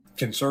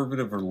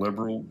Conservative or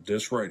liberal,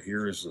 this right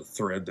here is the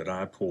thread that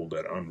I pulled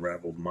that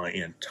unraveled my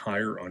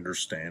entire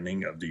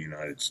understanding of the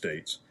United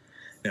States.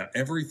 Now,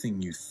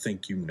 everything you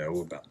think you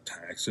know about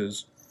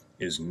taxes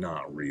is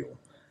not real.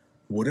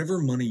 Whatever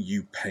money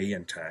you pay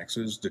in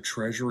taxes, the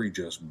Treasury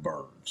just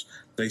burns.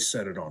 They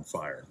set it on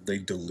fire. They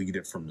delete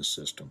it from the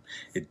system.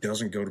 It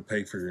doesn't go to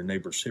pay for your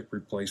neighbor's hip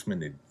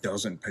replacement. It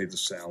doesn't pay the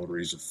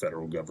salaries of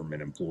federal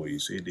government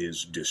employees. It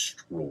is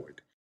destroyed.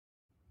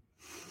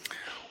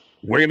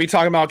 We're going to be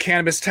talking about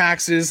cannabis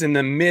taxes and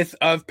the myth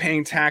of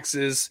paying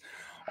taxes.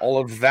 All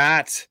of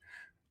that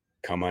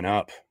coming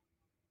up.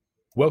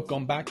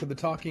 Welcome back to The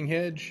Talking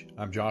Hedge.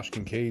 I'm Josh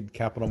Kincaid,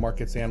 capital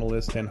markets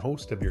analyst and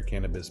host of your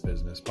Cannabis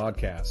Business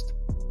Podcast.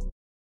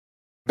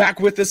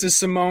 Back with us is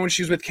Simone.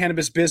 She's with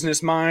Cannabis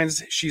Business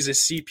Minds. She's a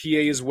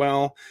CPA as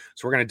well.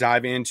 So we're going to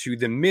dive into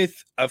the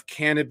myth of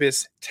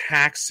cannabis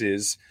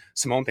taxes.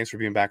 Simone, thanks for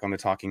being back on The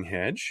Talking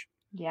Hedge.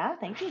 Yeah,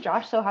 thank you,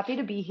 Josh. So happy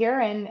to be here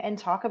and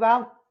talk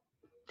about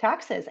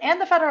taxes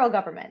and the federal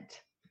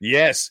government.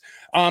 Yes.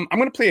 I'm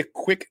going to play a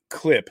quick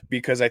clip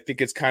because I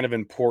think it's kind of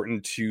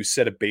important to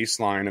set a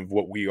baseline of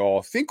what we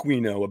all think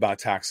we know about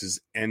taxes,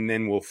 and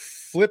then we'll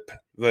flip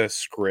the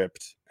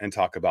script and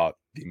talk about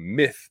the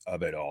myth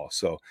of it all.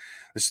 So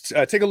let's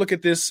take a look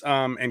at this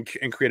and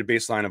create a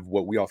baseline of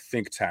what we all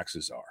think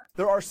taxes are.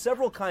 There are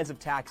several kinds of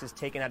taxes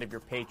taken out of your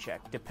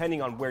paycheck,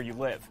 depending on where you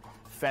live.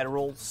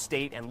 Federal,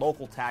 state, and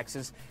local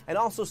taxes, and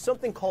also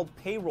something called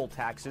payroll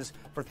taxes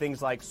for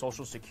things like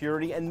Social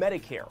Security and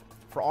Medicare.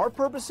 For our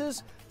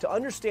purposes, to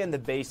understand the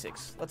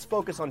basics, let's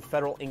focus on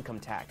federal income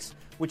tax,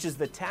 which is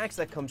the tax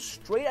that comes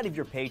straight out of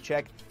your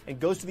paycheck and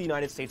goes to the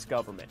United States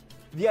government.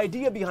 The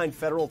idea behind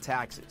federal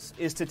taxes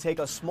is to take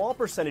a small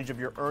percentage of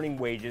your earning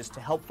wages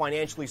to help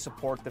financially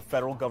support the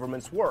federal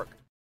government's work.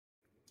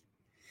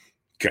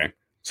 Okay,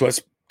 so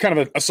that's kind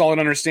of a solid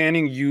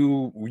understanding.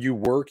 You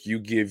work, you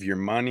give your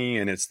money,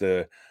 and it's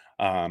the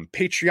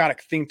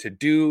patriotic thing to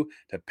do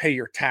to pay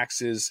your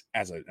taxes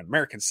as an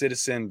American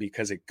citizen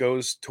because it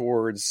goes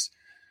towards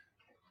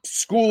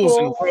schools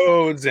and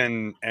roads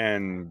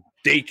and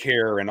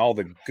daycare and all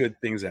the good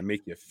things that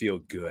make you feel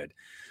good.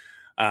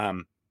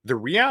 The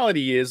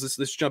reality is,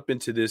 let's jump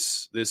into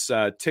this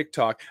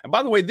TikTok. And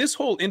by the way, this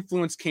whole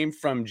influence came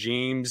from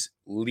James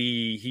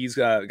Lee. He's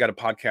got a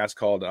podcast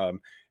called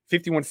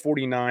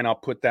 5149. I'll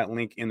put that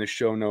link in the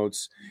show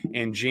notes.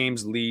 And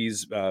James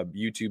Lee's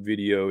YouTube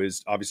video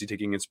is obviously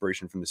taking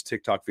inspiration from this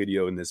TikTok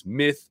video and this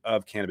myth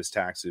of cannabis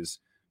taxes.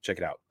 Check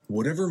it out.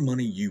 Whatever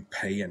money you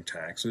pay in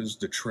taxes,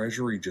 the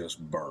Treasury just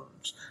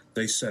burns.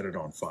 They set it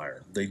on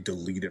fire. They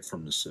delete it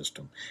from the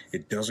system.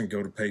 It doesn't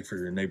go to pay for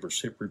your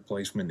neighbor's hip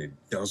replacement. It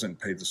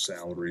doesn't pay the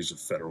salaries of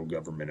federal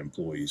government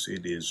employees.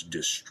 It is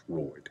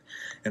destroyed.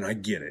 And I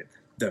get it.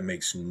 That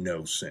makes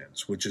no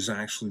sense, which is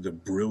actually the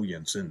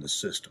brilliance in the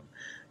system.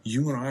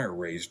 You and I are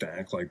raised to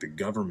act like the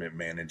government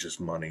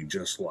manages money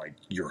just like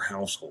your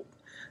household.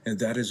 And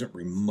that isn't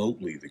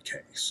remotely the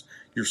case.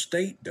 Your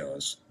state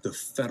does, the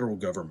federal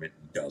government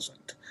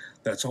doesn't.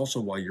 That's also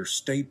why your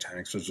state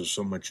taxes are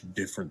so much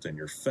different than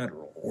your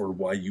federal, or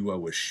why you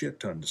owe a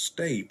shit ton to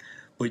state,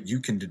 but you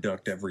can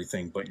deduct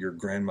everything but your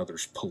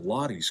grandmother's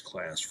Pilates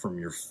class from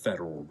your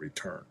federal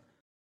return.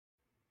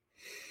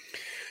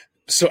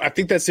 So I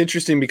think that's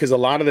interesting because a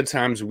lot of the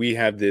times we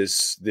have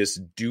this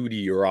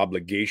duty or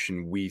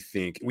obligation. We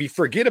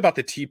forget about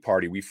the Tea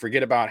Party. We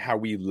forget about how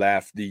we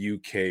left the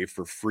UK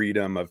for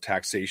freedom of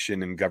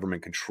taxation and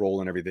government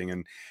control and everything.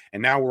 And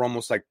now we're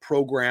almost like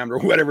programmed or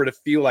whatever to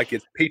feel like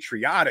it's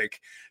patriotic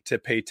to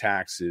pay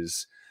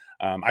taxes.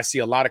 I see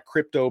a lot of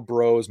crypto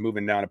bros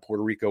moving down to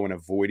Puerto Rico and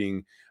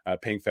avoiding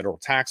paying federal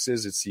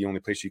taxes. It's the only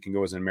place you can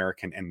go as an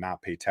American and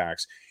not pay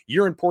tax.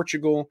 You're in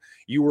Portugal.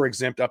 You were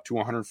exempt up to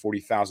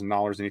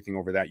 $140,000. Anything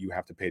over that, you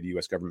have to pay the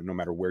U.S. government no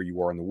matter where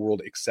you are in the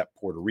world, except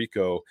Puerto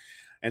Rico.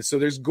 And so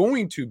there's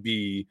going to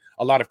be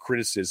a lot of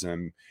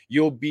criticism.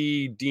 You'll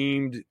be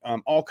deemed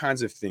all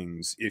kinds of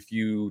things if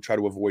you try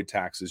to avoid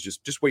taxes.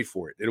 Just wait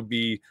for it. It'll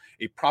be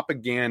a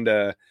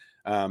propaganda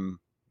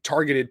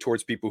targeted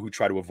towards people who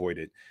try to avoid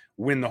it,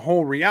 when the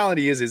whole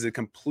reality is a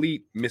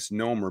complete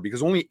misnomer,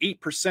 because only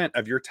 8%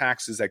 of your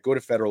taxes that go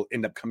to federal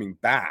end up coming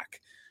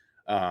back.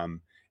 And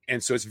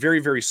so it's very,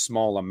 very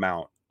small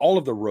amount. All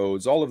of the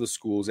roads, all of the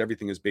schools,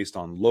 everything is based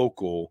on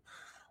local.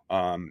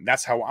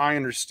 That's how I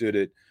understood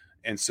it.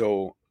 And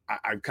so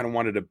I kind of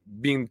wanted to,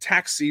 being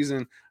tax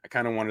season, I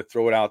kind of wanted to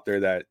throw it out there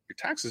that your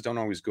taxes don't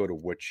always go to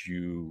what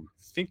you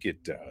think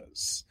it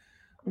does.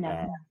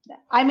 No.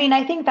 I mean,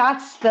 I think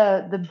that's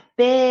the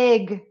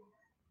big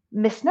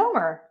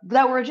misnomer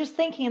that we're just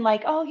thinking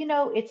like, oh,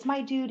 it's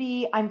my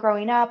duty. I'm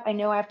growing up. I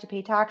know I have to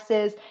pay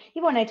taxes.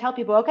 Even when I tell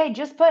people, okay,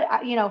 just put,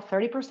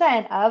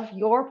 30% of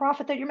your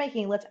profit that you're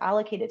making, let's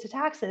allocate it to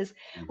taxes,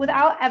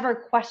 without ever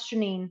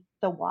questioning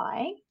the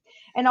why.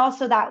 And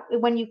also that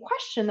when you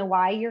question the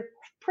why, you're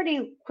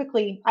pretty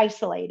quickly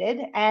isolated,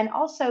 and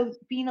also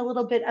being a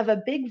little bit of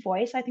a big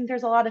voice. I think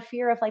there's a lot of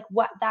fear of like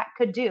what that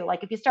could do.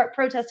 Like if you start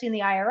protesting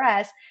the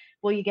IRS,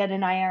 will you get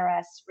an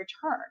IRS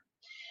return?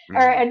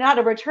 or not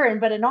a return,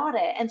 but an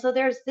audit. And so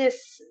there's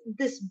this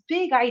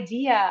big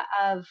idea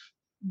of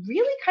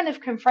really kind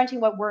of confronting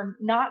what we're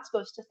not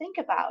supposed to think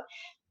about.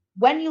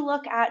 When you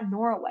look at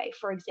Norway,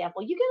 for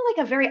example, you get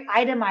like a very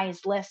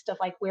itemized list of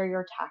like where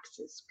your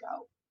taxes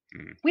go.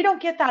 We don't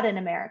get that in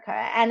America.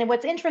 And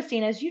what's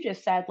interesting, as you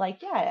just said,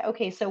 like, yeah,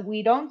 okay, so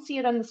we don't see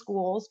it in the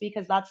schools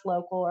because that's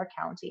local or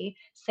county.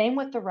 Same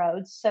with the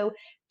roads. So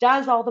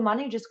does all the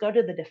money just go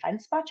to the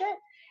defense budget?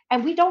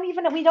 And we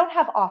don't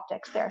have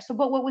optics there. So,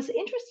 but what was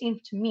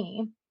interesting to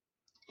me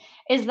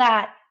is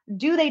that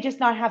do they just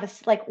not have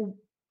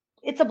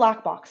it's a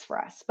black box for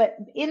us, but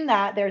in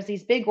that there's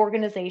these big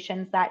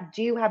organizations that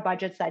do have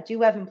budgets, that do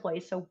have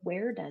employees. So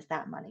where does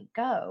that money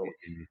go?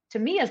 To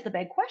me is the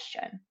big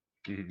question.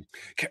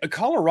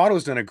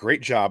 Colorado's done a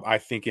great job, I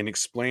think, in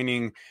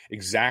explaining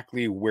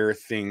exactly where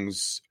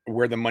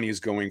the money is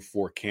going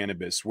for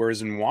cannabis.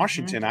 Whereas in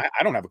Washington, I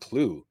don't have a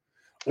clue.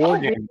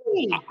 Oregon,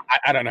 really?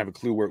 I don't have a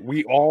clue where.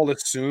 We all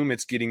assume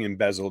it's getting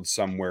embezzled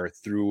somewhere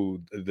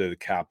through the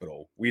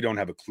Capitol. We don't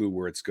have a clue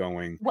where it's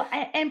going. Well,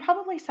 and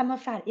probably some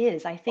of that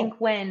is, I think,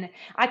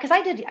 because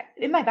I did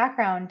in my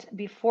background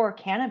before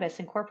cannabis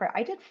in corporate,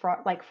 I did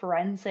like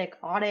forensic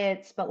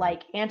audits, but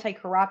like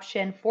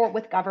anti-corruption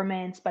with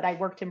governments, but I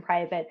worked in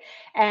private.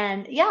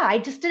 And yeah,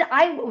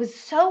 I was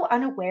so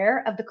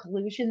unaware of the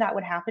collusion that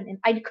would happen. And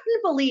I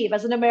couldn't believe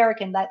as an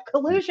American that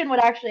collusion would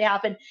actually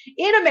happen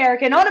in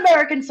America, on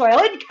American soil,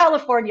 in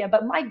California.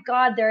 But my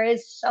God, there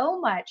is so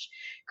much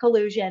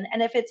collusion.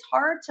 And if it's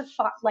hard to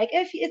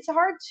if it's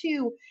hard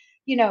to,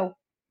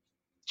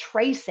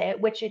 trace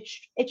it, which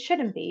it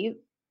shouldn't be.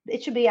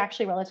 It should be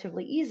actually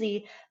relatively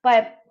easy.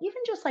 But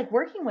even just like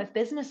working with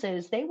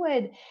businesses, they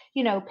would,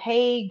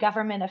 pay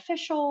government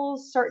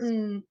officials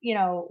certain,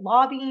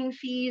 lobbying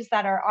fees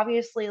that are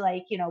obviously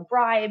like,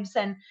 bribes.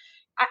 And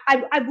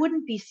I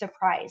wouldn't be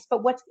surprised.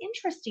 But what's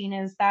interesting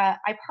is that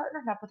I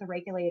partnered up with a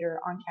regulator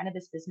on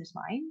Cannabis Business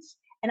Minds,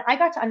 and I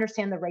got to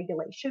understand the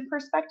regulation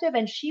perspective.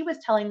 And she was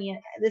telling me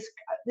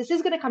this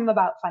is going to come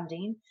about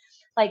funding.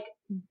 Like,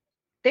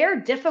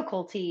 their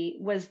difficulty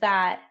was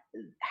that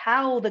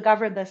how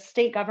the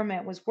state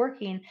government was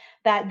working,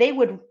 that they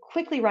would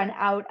quickly run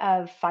out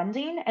of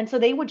funding. And so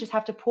they would just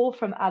have to pull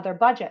from other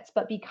budgets.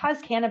 But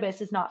because cannabis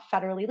is not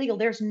federally legal,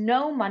 there's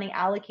no money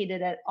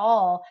allocated at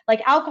all.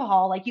 Like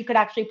alcohol, like you could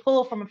actually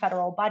pull from a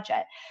federal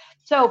budget.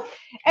 So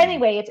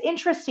anyway, it's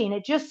interesting.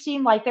 It just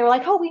seemed like they were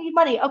like, oh, we need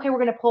money. Okay, we're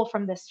going to pull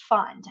from this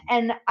fund.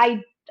 And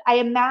I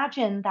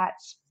imagine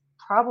that's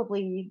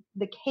probably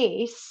the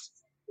case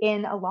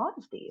in a lot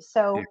of these.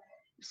 So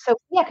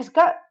yeah, because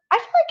I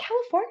feel like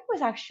California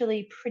was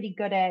actually pretty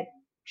good at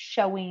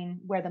showing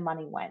where the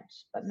money went,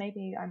 but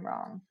maybe I'm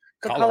wrong.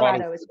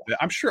 Colorado is.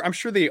 I'm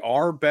sure they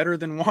are better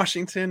than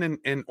Washington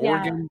and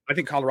Oregon. Yeah. I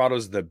think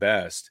Colorado's the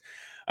best.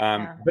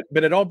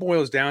 But it all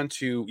boils down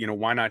to,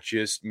 why not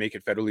just make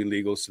it federally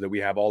legal so that we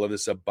have all of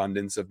this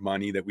abundance of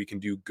money that we can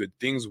do good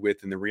things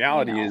with? And the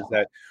reality is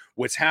that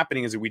what's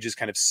happening is that we just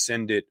kind of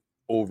send it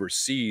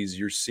overseas.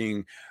 You're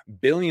seeing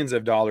billions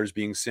of dollars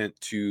being sent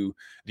to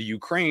the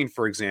Ukraine,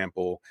 for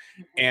example.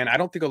 And I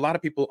don't think a lot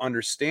of people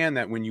understand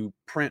that when you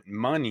print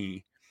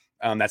money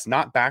that's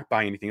not backed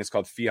by anything, it's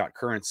called fiat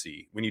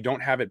currency. When you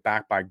don't have it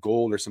backed by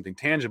gold or something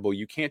tangible,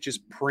 you can't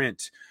just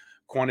print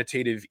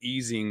quantitative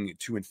easing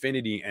to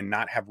infinity and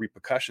not have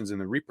repercussions.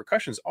 And the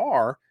repercussions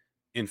are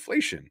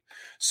inflation.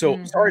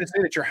 So sorry to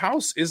say that your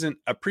house isn't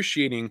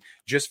appreciating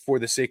just for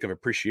the sake of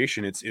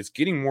appreciation. It's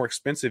getting more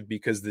expensive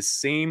because the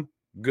same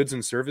goods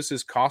and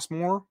services cost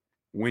more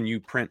when you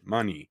print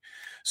money.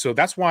 So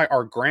that's why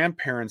our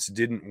grandparents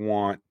didn't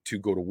want to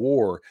go to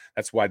war.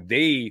 That's why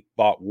they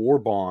bought war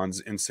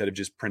bonds instead of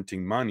just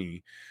printing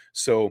money.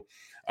 So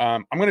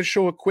I'm going to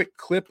show a quick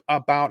clip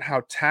about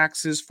how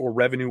taxes for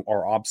revenue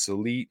are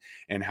obsolete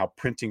and how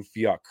printing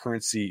fiat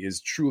currency is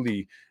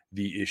truly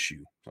the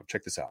issue. So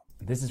check this out.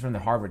 This is from the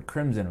Harvard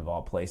Crimson of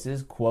all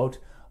places. Quote,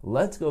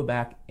 let's go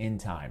back in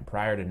time.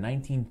 Prior to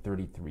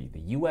 1933, the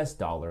U.S.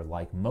 dollar,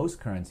 like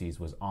most currencies,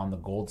 was on the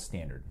gold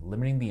standard,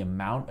 limiting the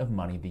amount of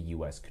money the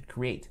U.S. could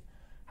create.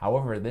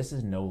 However, this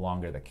is no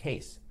longer the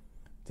case.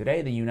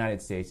 Today, the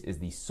United States is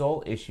the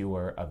sole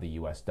issuer of the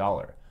U.S.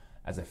 dollar.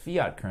 As a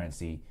fiat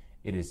currency,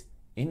 it is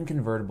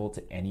inconvertible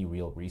to any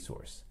real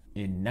resource.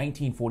 In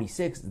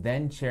 1946,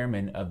 then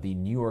chairman of the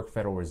New York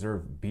Federal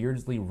Reserve,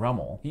 Beardsley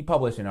Rummel, he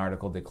published an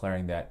article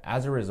declaring that,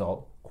 as a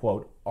result,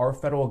 quote, our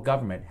federal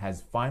government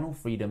has final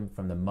freedom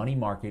from the money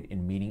market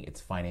in meeting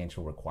its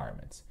financial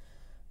requirements.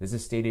 This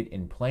is stated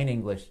in plain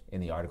English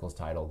in the articles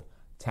titled,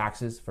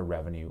 Taxes for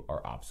Revenue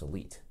Are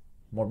Obsolete.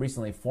 More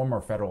recently,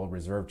 former Federal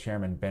Reserve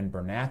Chairman Ben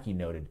Bernanke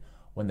noted,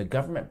 when the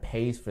government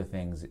pays for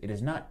things, it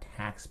is not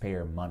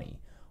taxpayer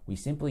money. We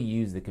simply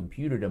use the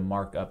computer to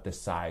mark up the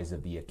size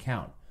of the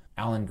account.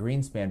 Alan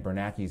Greenspan,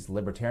 Bernanke's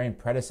libertarian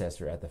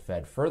predecessor at the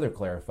Fed, further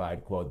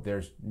clarified, quote,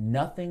 there's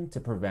nothing to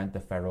prevent the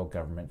federal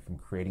government from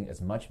creating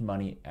as much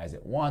money as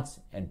it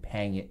wants and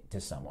paying it to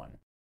someone.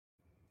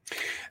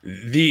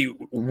 The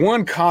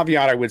one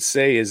caveat I would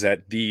say is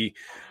that the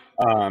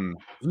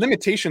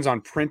limitations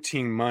on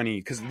printing money,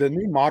 because the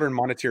new modern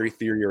monetary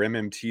theory, or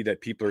MMT,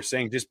 that people are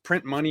saying, just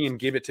print money and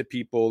give it to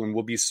people and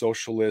we'll be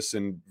socialists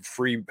and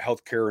free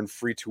healthcare and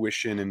free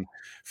tuition and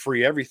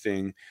free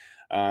everything.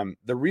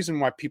 The reason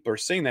why people are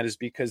saying that is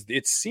because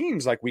it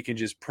seems like we can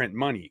just print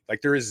money.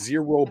 Like there is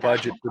zero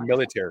budget for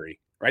military,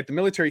 right? The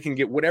military can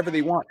get whatever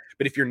they want.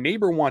 But if your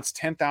neighbor wants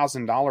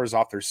 $10,000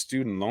 off their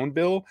student loan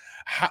bill,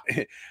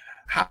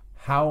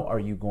 how are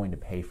you going to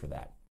pay for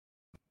that?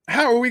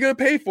 How are we going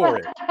to pay for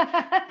it?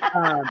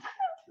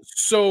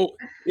 So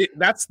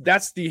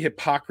that's the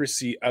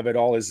hypocrisy of it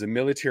all, is the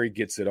military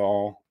gets it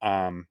all.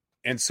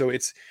 And so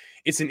it's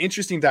an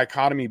interesting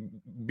dichotomy,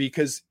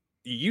 because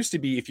it used to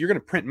be, if you're going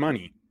to print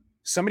money,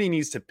 somebody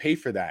needs to pay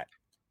for that.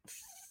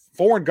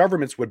 Foreign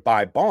governments would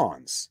buy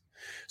bonds.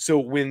 So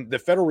when the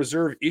Federal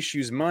Reserve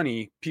issues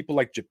money, people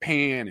like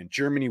Japan and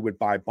Germany would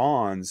buy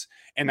bonds,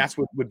 and that's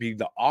what would be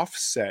the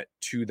offset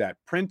to that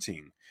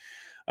printing.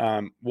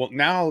 Well,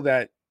 now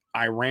that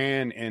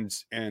Iran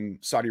and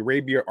Saudi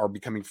Arabia are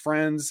becoming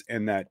friends,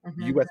 and that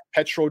U.S.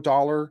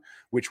 petrodollar,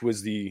 which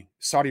was the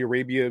Saudi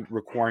Arabia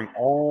requiring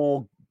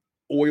all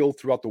oil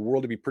throughout the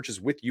world to be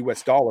purchased with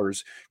U.S.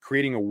 dollars,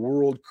 creating a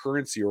world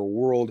currency, or a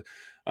world,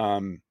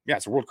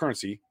 it's a world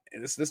currency.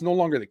 That's no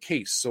longer the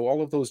case. So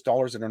all of those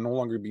dollars that are no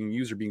longer being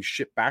used are being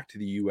shipped back to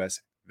the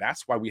U.S.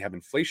 That's why we have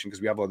inflation, because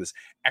we have all this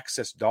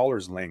excess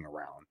dollars laying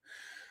around.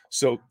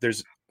 So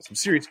there's some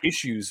serious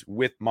issues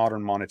with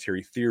modern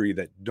monetary theory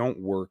that don't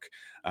work.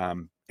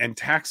 And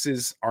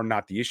taxes are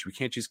not the issue. We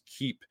can't just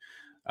keep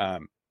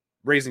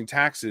raising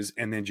taxes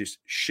and then just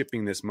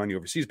shipping this money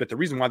overseas. But the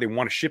reason why they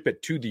want to ship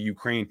it to the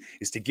Ukraine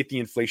is to get the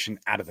inflation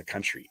out of the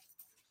country.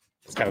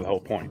 That's kind of the whole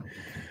point.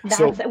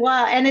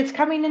 Well, and it's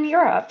coming in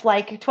Europe,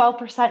 like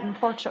 12% in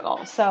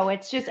Portugal. So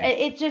it's just,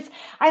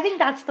 I think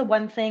that's the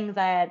one thing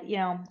that,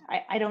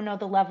 I don't know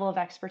the level of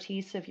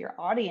expertise of your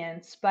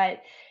audience,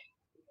 but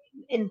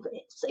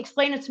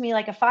explain it to me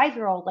like a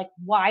 5-year-old, like,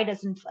 why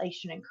does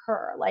inflation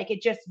incur? Like,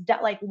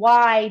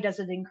 why does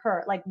it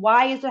incur? Like,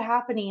 why is it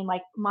happening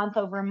like month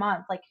over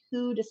month? Like,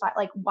 who decide,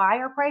 like, why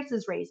are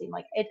prices raising?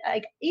 Like,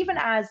 even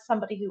as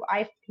somebody who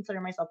I consider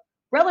myself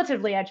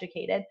relatively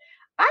educated,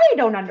 I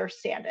don't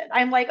understand it.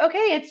 I'm like,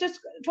 okay, it's just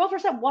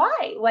 12%.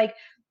 Why? Like,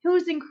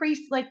 who's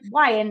increased? Like,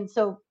 why? And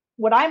so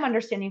what I'm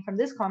understanding from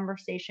this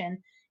conversation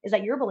is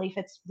that your belief,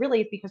 it's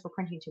really because we're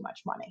printing too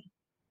much money.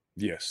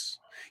 Yes.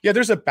 Yeah,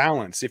 there's a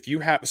balance. If you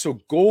have, so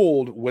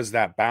gold was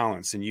that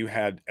balance, and you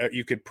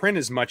could print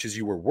as much as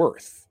you were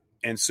worth.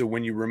 And so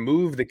when you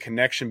remove the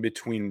connection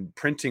between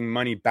printing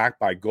money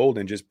backed by gold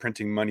and just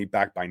printing money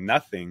backed by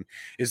nothing,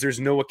 is there's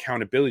no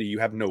accountability. You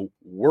have no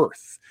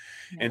worth.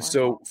 And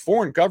so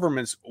foreign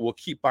governments will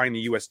keep buying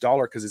the US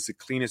dollar because it's the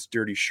cleanest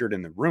dirty shirt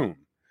in the room.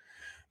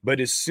 But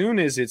as soon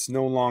as it's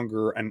no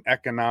longer an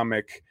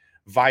economic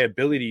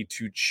viability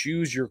to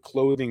choose your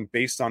clothing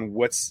based on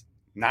what's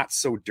not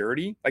so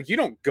dirty, like, you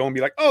don't go and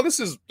be like, oh, this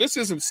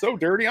isn't so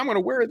dirty, I'm going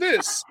to wear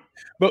this.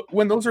 But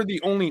when those are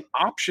the only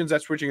options,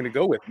 that's what you're going to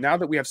go with. Now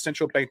that we have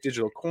central bank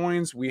digital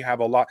coins, we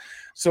have a lot.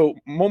 So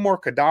Muammar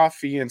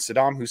Gaddafi and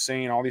Saddam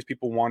Hussein, all these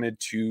people wanted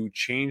to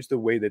change the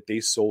way that they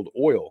sold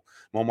oil.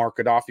 Muammar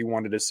Gaddafi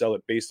wanted to sell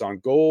it based on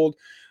gold.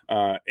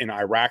 In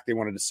Iraq, they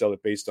wanted to sell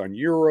it based on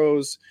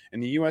euros.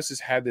 And the U.S. has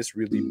had this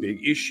really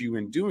big issue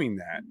in doing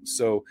that.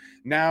 So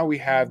now we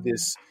have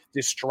this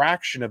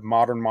distraction of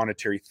modern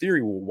monetary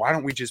theory. Well, why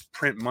don't we just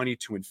print money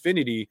to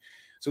infinity?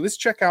 So let's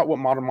check out what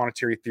modern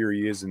monetary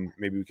theory is, and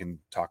maybe we can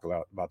talk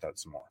about that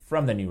some more.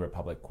 From the New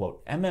Republic,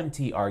 quote,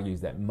 MMT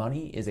argues that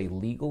money is a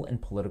legal and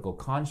political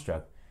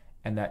construct,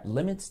 and that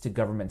limits to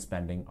government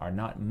spending are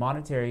not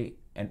monetary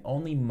and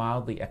only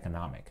mildly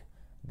economic.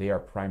 They are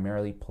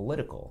primarily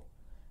political.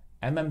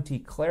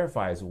 MMT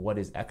clarifies what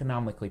is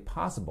economically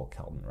possible,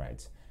 Kelton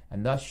writes,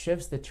 and thus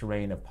shifts the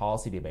terrain of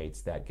policy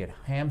debates that get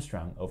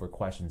hamstrung over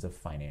questions of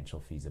financial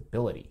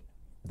feasibility.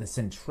 The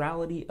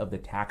centrality of the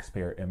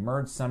taxpayer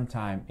emerged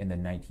sometime in the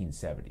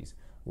 1970s,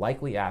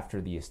 likely after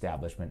the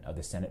establishment of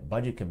the Senate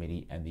Budget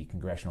Committee and the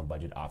Congressional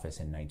Budget Office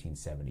in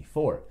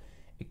 1974.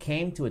 It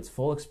came to its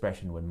full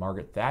expression when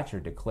Margaret Thatcher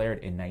declared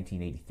in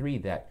 1983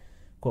 that,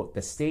 quote,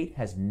 the state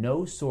has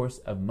no source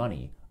of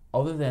money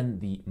other than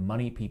the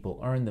money people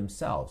earn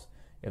themselves.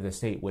 If the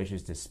state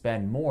wishes to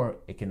spend more,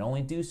 it can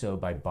only do so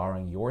by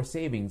borrowing your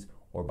savings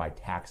or by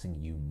taxing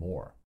you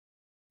more.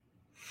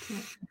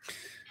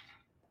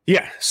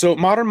 Yeah, so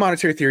modern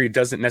monetary theory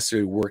doesn't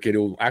necessarily work. It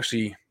will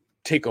actually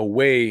take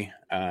away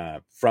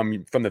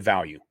from the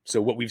value.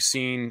 So what we've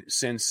seen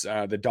since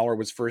the dollar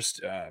was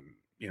first,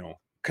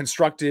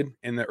 constructed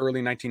in the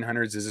early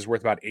 1900s is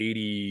worth about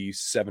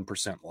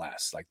 87%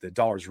 less. Like, the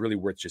dollar is really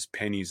worth just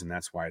pennies, and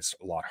that's why it's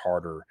a lot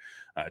harder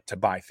to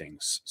buy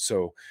things.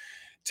 So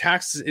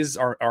taxes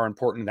are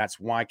important. That's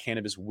why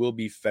cannabis will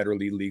be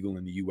federally legal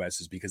in the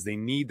U.S. is because they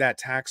need that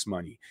tax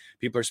money.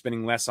 People are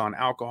spending less on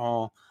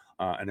alcohol,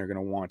 and they're going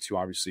to want to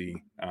obviously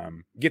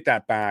get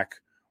that back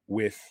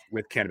with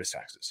cannabis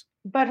taxes.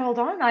 But hold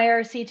on,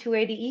 IRC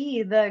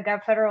 280E,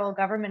 the federal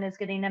government is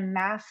getting a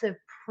massive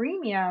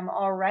premium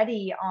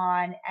already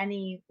on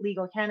any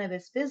legal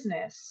cannabis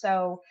business.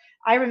 So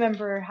I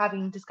remember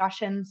having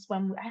discussions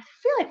when I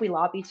feel like we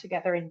lobbied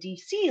together in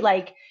DC,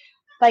 like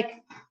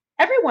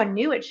everyone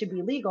knew it should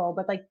be legal,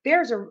 but like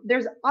there's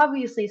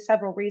obviously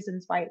several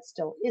reasons why it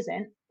still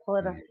isn't.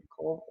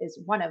 Political is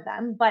one of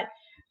them, but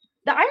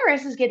the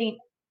IRS is getting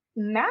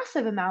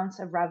massive amounts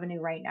of revenue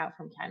right now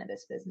from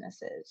cannabis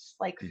businesses,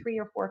 like 3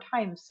 or 4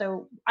 times.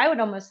 So I would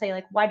almost say,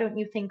 like, why don't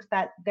you think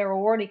that they're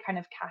already kind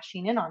of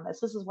cashing in on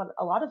this? This is what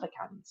a lot of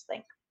accountants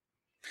think.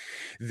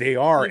 They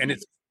are, and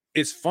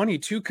it's funny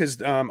too, because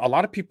a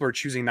lot of people are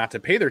choosing not to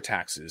pay their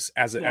taxes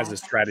as a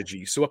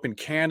strategy. So up in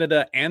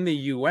Canada and the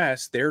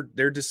US, they're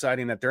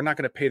deciding that they're not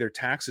going to pay their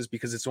taxes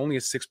because it's only a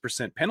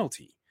 6%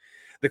 penalty.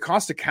 The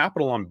cost of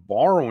capital on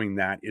borrowing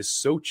that is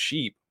so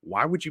cheap.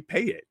 Why would you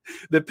pay it?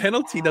 The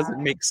penalty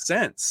doesn't make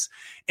sense.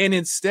 And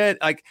instead,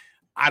 like,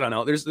 I don't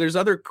know, there's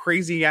other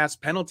crazy ass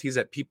penalties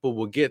that people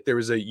will get. There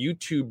was a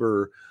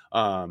YouTuber,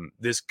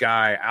 this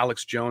guy,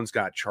 Alex Jones,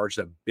 got charged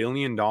 $1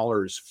 billion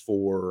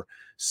for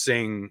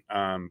saying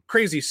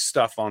crazy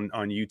stuff on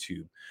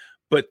YouTube.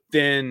 But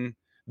then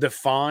the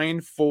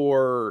fine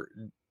for,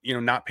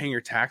 not paying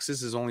your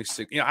taxes is only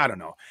 $6. I don't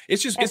know.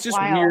 It's just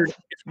wild. weird.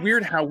 It's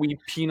weird how we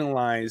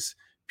penalize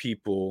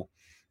people.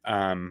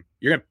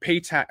 You're gonna pay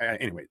tax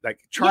anyway. Like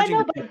charging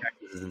to pay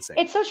taxes is insane.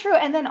 It's so true.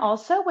 And then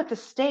also with the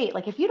state,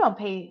 like if you don't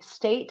pay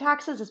state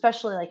taxes,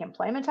 especially like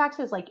employment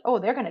taxes, like, oh,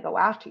 they're going to go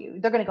after you.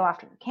 They're going to go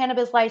after the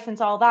cannabis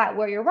license, all that.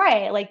 Where you're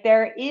right, like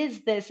there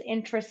is this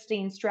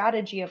interesting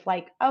strategy of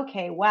like,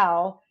 okay,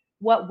 well,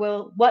 what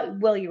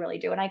will you really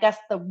do? And I guess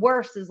the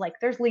worst is like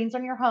there's liens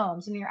on your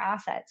homes and your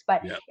assets,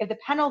 but if the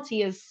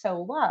penalty is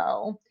so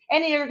low,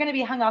 and you're going to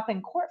be hung up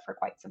in court for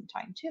quite some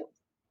time too.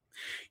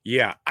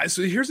 Yeah.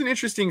 So here's an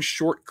interesting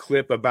short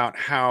clip about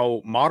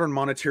how modern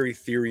monetary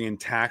theory and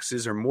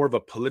taxes are more of a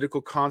political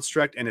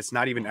construct, and it's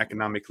not even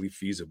economically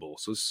feasible.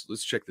 So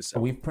let's check this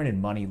out. We've printed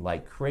money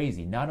like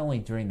crazy, not only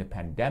during the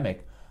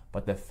pandemic,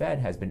 but the Fed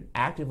has been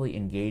actively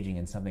engaging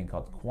in something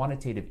called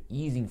quantitative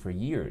easing for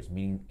years,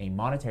 meaning a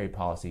monetary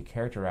policy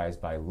characterized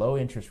by low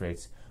interest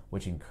rates,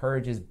 which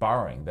encourages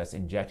borrowing, thus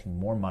injecting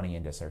more money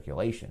into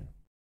circulation.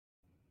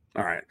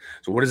 All right.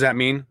 So what does that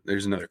mean?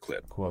 There's another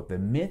clip. Quote, the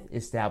myth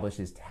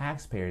establishes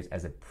taxpayers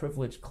as a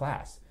privileged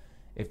class.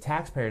 If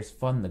taxpayers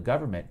fund the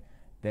government,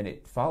 then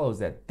it follows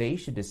that they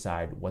should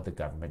decide what the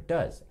government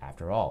does.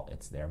 After all,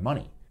 it's their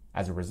money.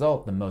 As a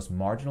result, the most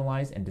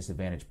marginalized and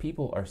disadvantaged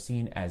people are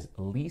seen as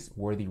least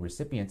worthy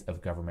recipients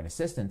of government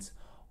assistance,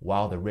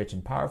 while the rich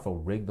and powerful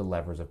rig the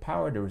levers of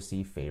power to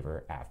receive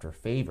favor after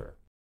favor.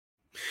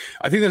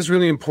 I think that's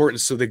really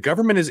important. So the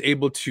government is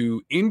able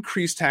to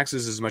increase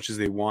taxes as much as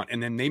they want,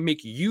 and then they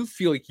make you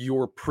feel like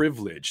you're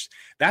privileged.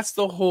 That's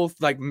the whole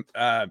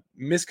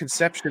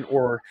misconception,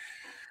 or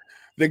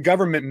the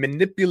government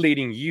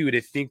manipulating you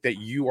to think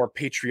that you are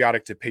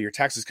patriotic to pay your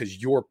taxes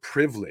because you're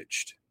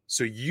privileged.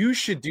 So you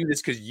should do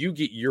this because you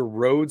get your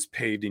roads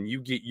paved and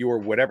you get your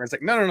whatever. It's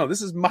like, no,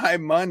 this is my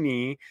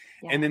money.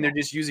 Yeah. And then they're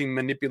just using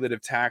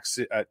manipulative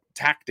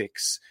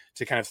tactics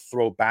to kind of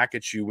throw back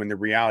at you, when the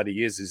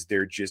reality is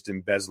they're just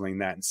embezzling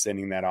that and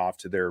sending that off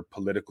to their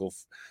political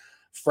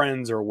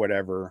friends or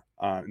whatever.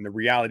 And the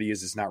reality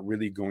is it's not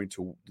really going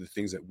to the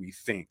things that we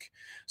think.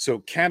 So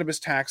cannabis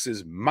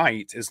taxes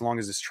might, as long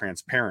as it's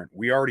transparent.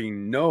 We already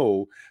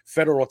know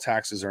federal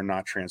taxes are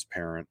not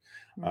transparent,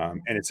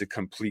 and it's a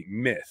complete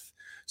myth.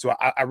 So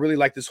I really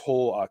like this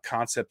whole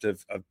concept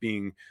of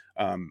being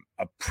a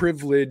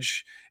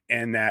privilege,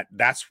 and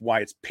that's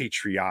why it's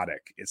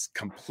patriotic. It's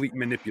complete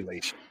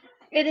manipulation.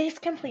 It is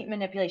complete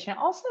manipulation.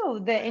 Also,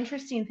 the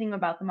interesting thing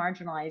about the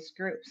marginalized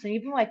groups, and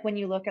even like when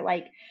you look at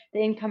like the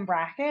income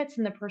brackets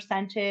and the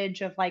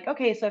percentage of like,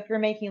 okay, so if you're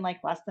making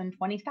like less than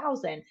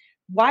 20,000,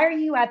 why are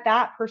you at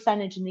that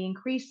percentage? And the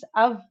increase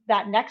of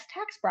that next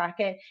tax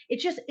bracket,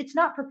 it's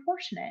not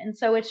proportionate. And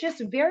so it's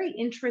just very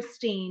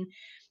interesting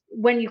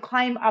when you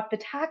climb up the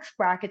tax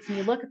brackets and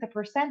you look at the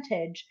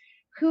percentage,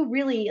 who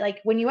really, like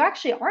when you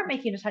actually aren't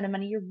making a ton of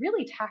money, you're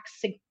really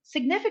taxed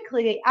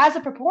significantly as a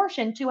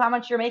proportion to how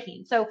much you're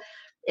making. So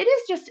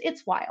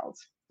it's wild.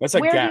 That's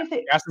like gas.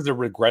 Gas is a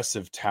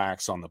regressive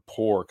tax on the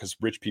poor because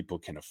rich people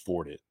can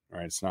afford it,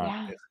 right? It's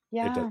not, it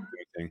doesn't do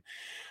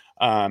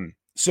anything.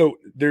 So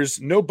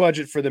there's no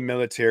budget for the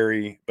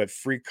military, but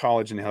free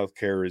college and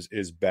healthcare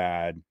is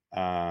bad.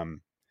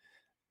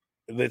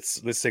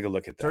 Let's take a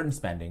look at that. Certain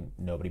spending,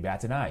 nobody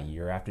bats an eye.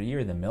 Year after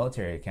year, the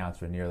military accounts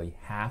for nearly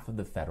half of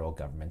the federal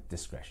government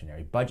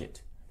discretionary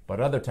budget.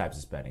 But other types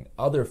of spending,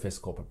 other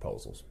fiscal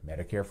proposals,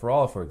 Medicare for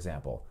all, for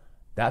example,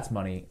 that's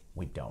money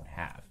we don't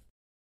have.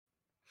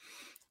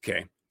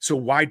 Okay, so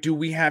why do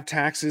we have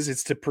taxes?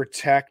 It's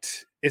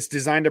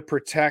designed to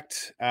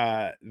protect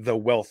the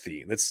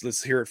wealthy.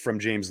 Let's hear it from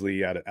James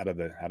Lee out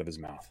of his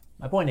mouth.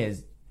 My point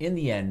is, in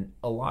the end,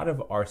 a lot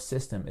of our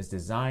system is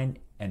designed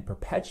and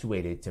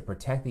perpetuated to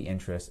protect the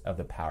interests of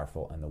the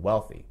powerful and the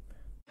wealthy.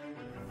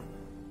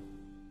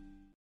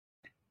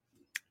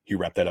 He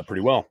wrapped that up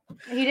pretty well.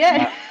 He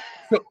did.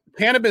 So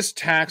cannabis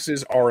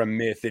taxes are a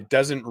myth. It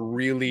doesn't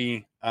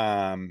really,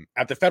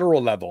 at the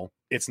federal level,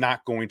 it's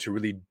not going to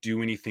really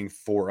do anything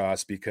for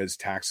us because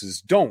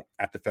taxes don't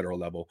at the federal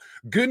level.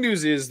 Good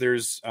news is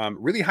there's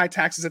really high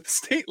taxes at the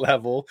state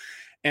level.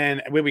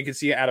 And what we can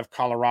see out of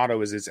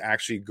Colorado is it's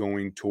actually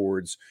going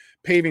towards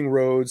paving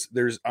roads.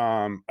 There's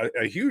a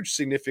huge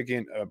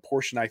significant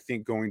portion, I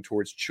think, going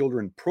towards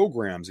children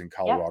programs in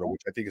Colorado,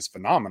 which I think is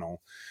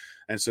phenomenal.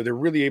 And so they're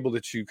really able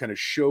to kind of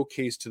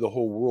showcase to the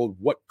whole world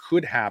what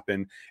could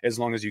happen as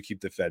long as you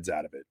keep the feds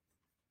out of it.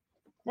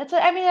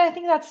 I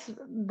think that's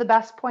the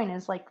best point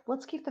is like,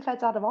 let's keep the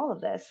feds out of all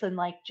of this and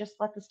like, just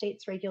let the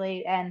states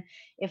regulate. And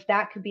if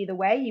that could be the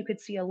way, you could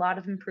see a lot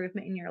of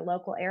improvement in your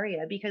local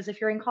area. Because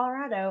if you're in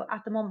Colorado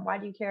at the moment, why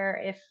do you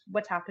care if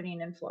what's happening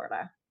in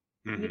Florida?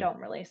 You don't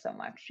really so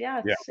much.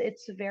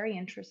 It's very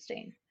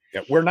interesting.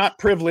 Yeah, we're not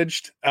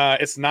privileged.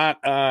 It's not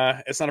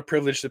a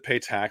privilege to pay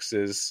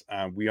taxes.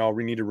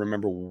 We need to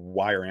remember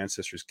why our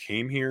ancestors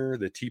came here.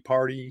 The Tea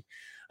Party,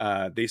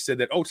 they said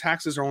that,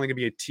 taxes are only going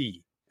to be a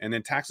T. And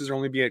then taxes are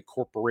only be at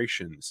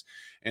corporations.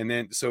 And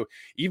then, so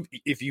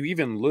if you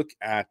even look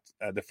at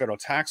the federal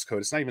tax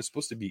code, it's not even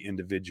supposed to be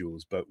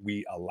individuals, but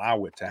we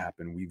allow it to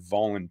happen. We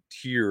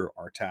volunteer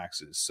our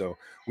taxes. So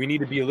we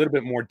need to be a little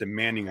bit more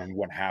demanding on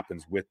what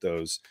happens with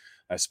those,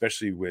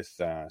 especially with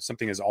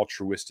something as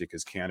altruistic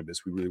as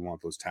cannabis. We really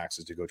want those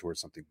taxes to go towards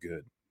something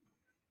good.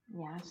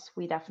 Yes,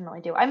 we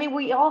definitely do. I mean,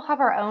 we all have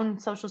our own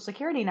social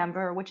security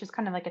number, which is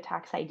kind of like a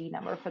tax ID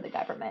number for the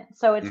government.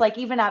 So it's like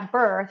even at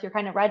birth, you're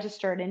kind of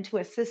registered into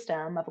a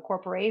system of a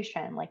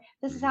corporation. Like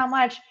this is how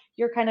much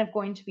you're kind of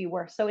going to be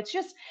worth. So it's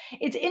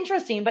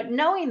interesting. But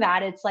knowing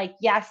that, it's like,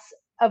 yes,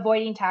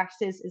 avoiding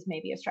taxes is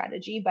maybe a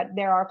strategy, but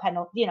there are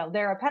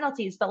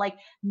penalties. But like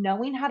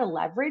knowing how to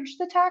leverage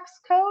the tax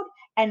code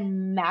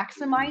and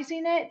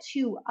maximizing it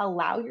to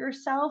allow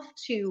yourself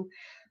to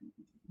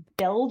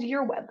build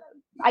your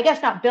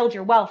not build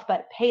your wealth,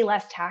 but pay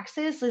less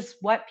taxes is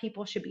what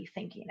people should be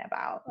thinking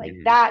about. Like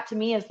that to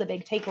me is the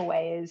big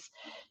takeaway is,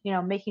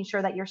 making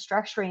sure that you're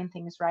structuring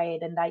things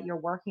right and that you're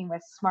working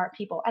with smart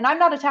people. And I'm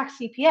not a tax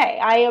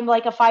CPA. I am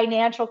like a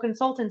financial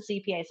consultant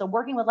CPA. So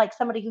working with like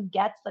somebody who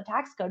gets the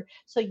tax code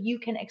so you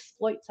can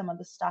exploit some of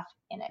the stuff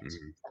in it.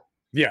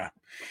 Yeah.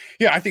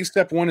 I think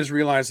step one is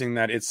realizing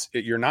that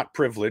you're not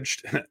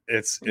privileged.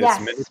 It's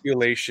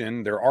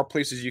manipulation. There are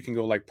places you can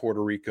go like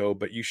Puerto Rico,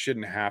 but you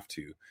shouldn't have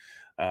to.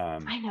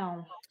 I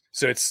know.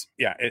 So it's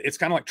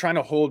kind of like trying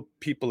to hold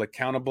people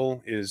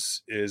accountable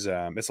is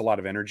it's a lot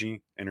of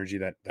energy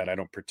that I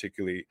don't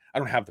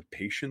have the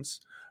patience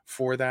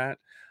for that.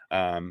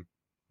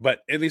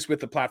 But at least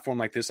with a platform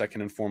like this, I can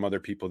inform other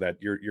people that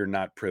you're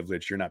not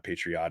privileged. You're not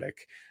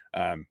patriotic.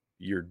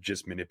 You're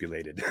just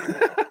manipulated.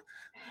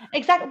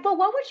 Exactly. But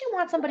what would you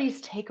want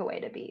somebody's takeaway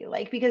to be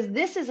like? Because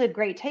this is a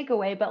great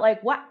takeaway, but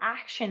like what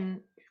action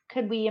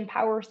could we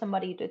empower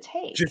somebody to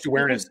take? Just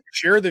awareness.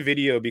 Share the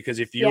video, because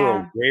if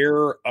you're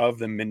aware of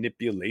the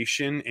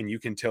manipulation and you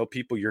can tell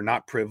people you're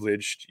not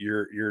privileged,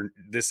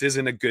 this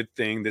isn't a good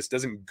thing, this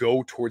doesn't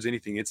go towards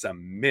anything, it's a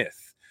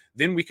myth,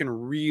 then we can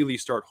really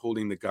start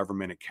holding the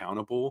government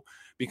accountable.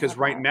 Because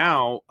right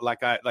now,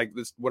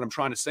 what I'm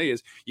trying to say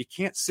is you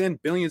can't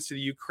send billions to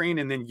the Ukraine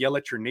and then yell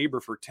at your neighbor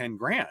for 10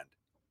 grand.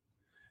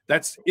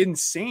 That's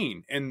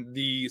insane. And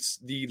the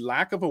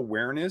lack of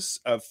awareness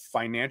of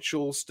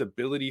financial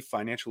stability,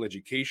 financial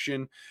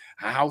education,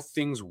 how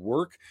things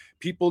work,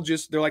 people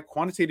they're like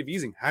quantitative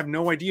easing. I have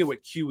no idea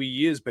what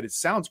QE is, but it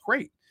sounds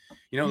great.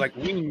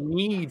 We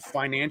need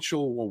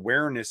financial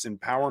awareness,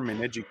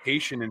 empowerment,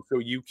 education. And so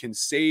you can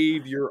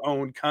save your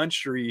own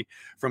country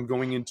from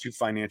going into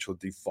financial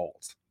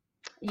default.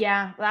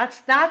 Yeah,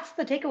 that's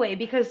the takeaway,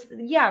 because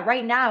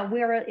right now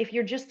if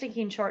you're just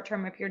thinking short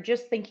term, if you're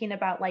just thinking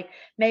about like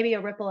maybe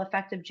a ripple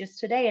effect of just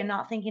today and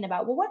not thinking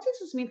about, well, what does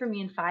this mean for me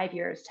in 5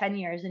 years, 10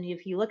 years? And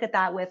if you look at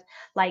that with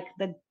like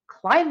the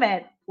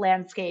climate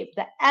landscape,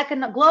 the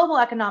global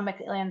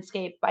economic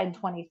landscape by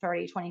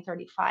 2030,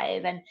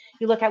 2035, and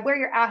you look at where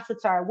your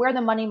assets are, where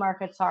the money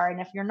markets are, and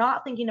if you're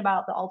not thinking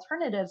about the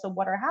alternatives of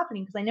what are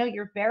happening, because I know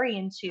you're very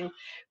into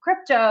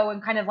crypto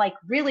and kind of like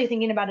really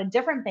thinking about a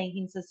different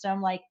banking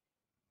system, like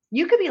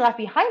you could be left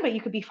behind, but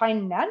you could be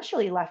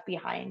financially left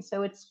behind.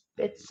 So it's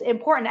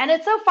important. And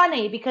it's so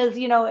funny because,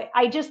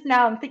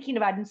 I'm thinking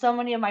about in so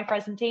many of my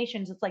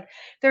presentations, it's like,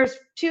 there's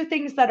two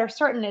things that are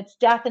certain. It's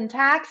death and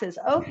taxes.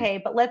 Okay,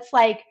 but let's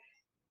like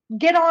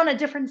get on a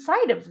different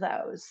side of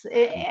those.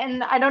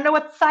 And I don't know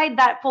what side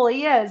that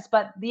fully is,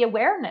 but the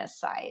awareness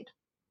side.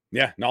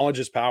 Yeah. Knowledge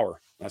is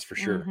power. That's for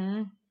sure.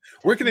 Mm-hmm.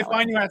 Where can they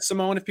find you at,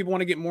 Simone, if people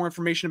want to get more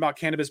information about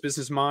Cannabis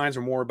Business Minds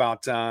or more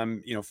about,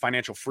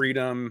 financial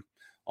freedom?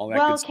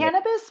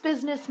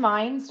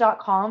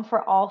 cannabisbusinessminds.com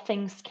for all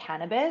things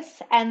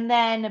cannabis, and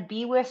then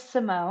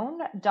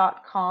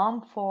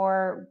bewithsimone.com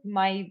for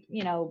my,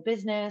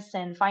 business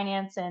and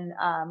finance and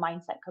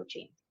mindset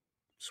coaching.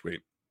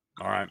 Sweet.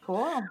 All right.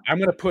 Cool. I'm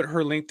going to put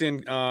her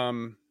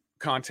LinkedIn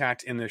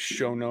contact in the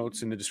show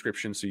notes in the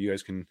description so you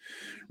guys can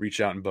reach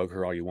out and bug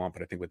her all you want.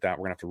 But I think with that,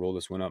 we're going to have to roll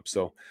this one up.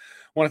 So I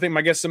want to thank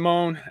my guest,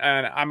 Simone,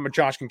 and I'm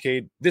Josh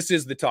Kincaid. This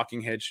is The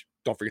Talking Hedge.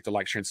 Don't forget to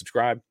like, share, and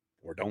subscribe,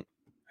 or don't,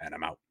 and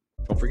I'm out.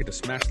 Don't forget to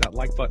smash that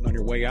like button on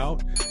your way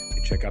out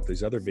and check out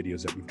these other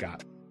videos that we've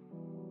got.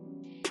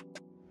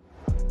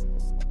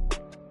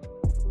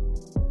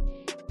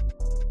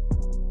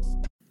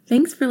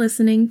 Thanks for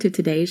listening to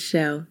today's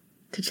show.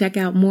 To check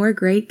out more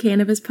great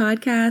cannabis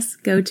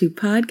podcasts, go to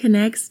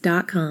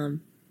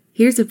podconnects.com.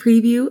 Here's a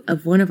preview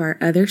of one of our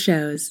other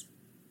shows.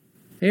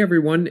 Hey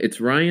everyone, it's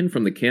Ryan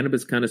from the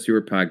Cannabis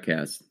Connoisseur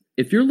Podcast.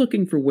 If you're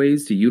looking for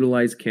ways to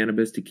utilize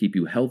cannabis to keep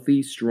you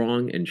healthy,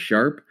 strong, and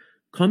sharp,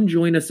 come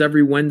join us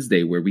every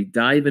Wednesday where we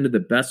dive into the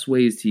best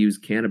ways to use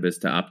cannabis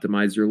to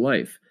optimize your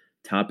life.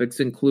 Topics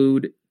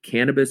include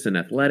cannabis and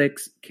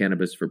athletics,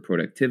 cannabis for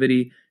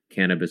productivity,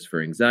 cannabis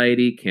for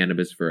anxiety,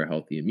 cannabis for a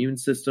healthy immune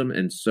system,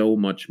 and so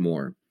much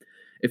more.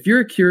 If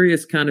you're a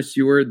curious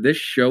connoisseur, this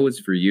show is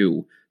for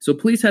you. So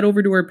please head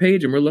over to our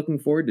page and we're looking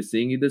forward to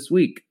seeing you this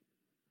week.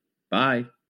 Bye.